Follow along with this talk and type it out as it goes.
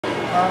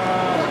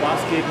Boss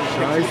gave me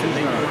pictures to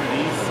make one of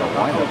these, so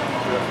I hope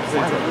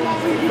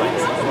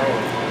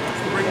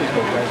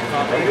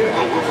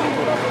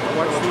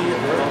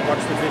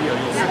watch the video,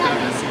 you'll see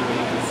that and see that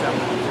you can sell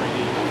it in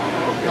 3D.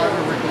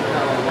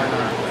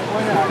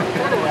 Why not?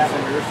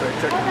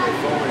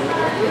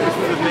 This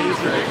was a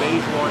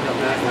beige one of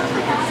that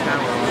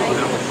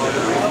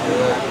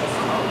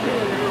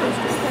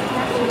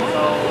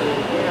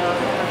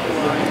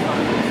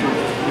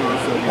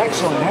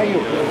Excellent. How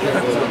you?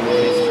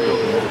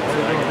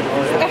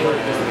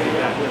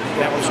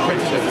 That was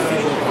printed as a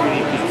single 3D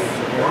piece.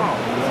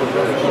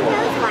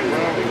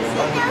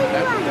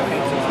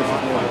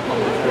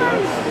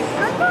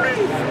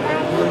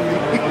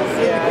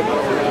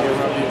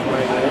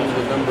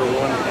 Number 1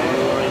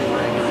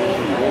 online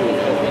magazine.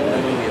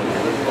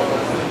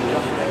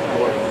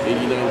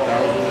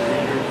 89,000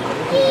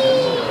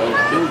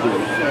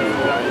 builders.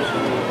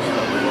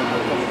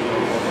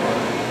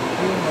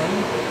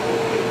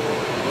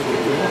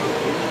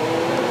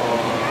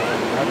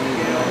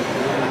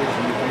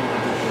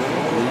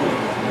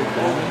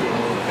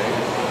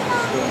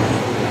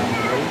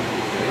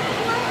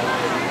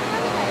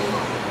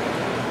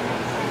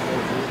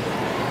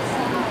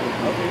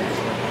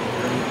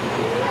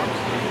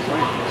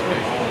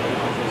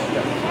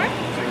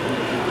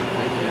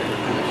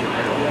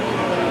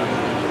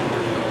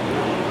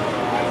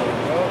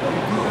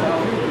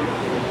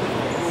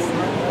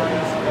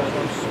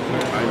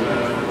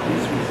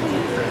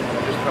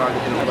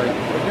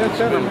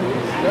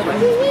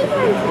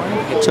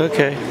 It's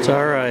okay. It's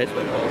all right.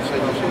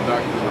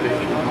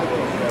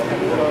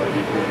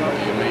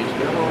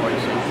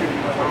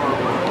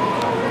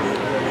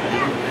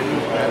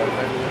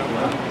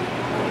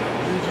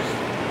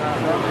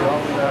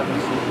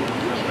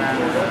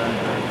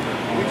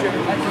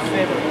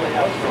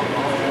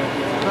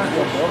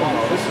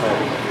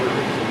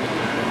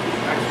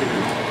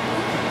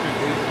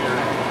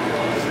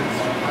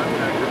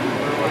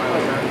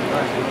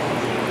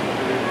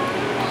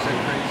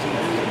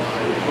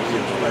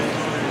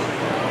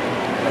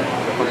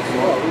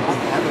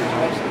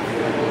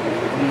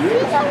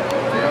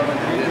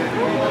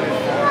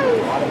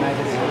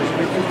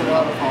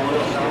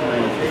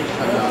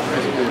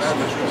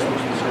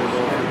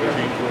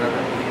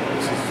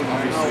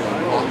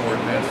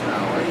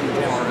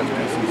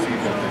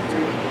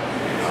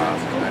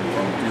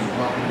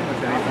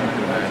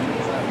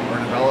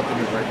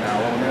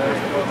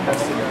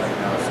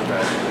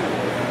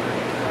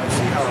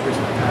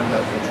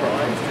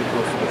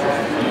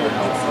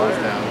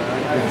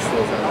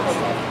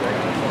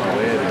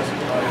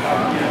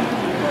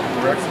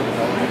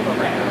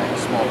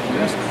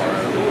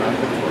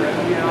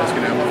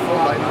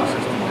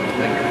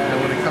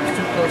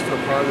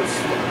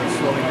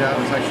 Slowing down,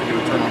 it's actually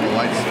going to turn on the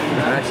lights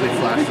and actually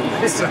flash the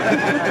lights.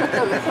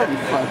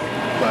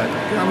 But,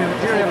 I mean,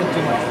 you're having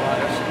too much fun.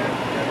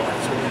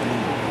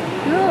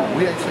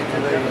 We actually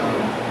today,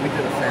 we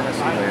did a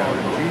fantasy layout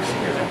in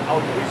G-Scale.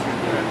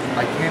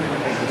 I can't even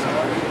make this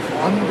up.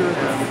 Under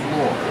the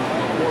floor,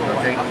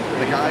 okay,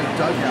 the guy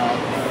dug out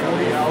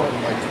 40-foot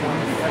by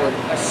 20-foot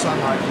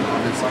sunlight on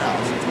his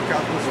house. He took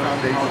out this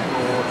foundation,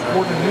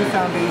 poured a new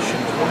foundation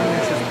 20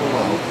 inches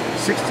below,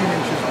 16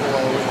 inches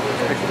below,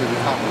 actually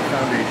the top of the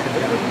foundation.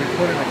 We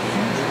put in a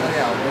huge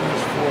layout in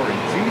this floor in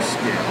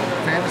G-Scale,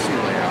 fantasy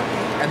layout,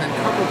 and then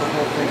covered the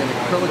whole thing in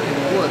acrylic and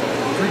wood,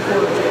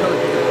 3/4 inch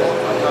acrylic.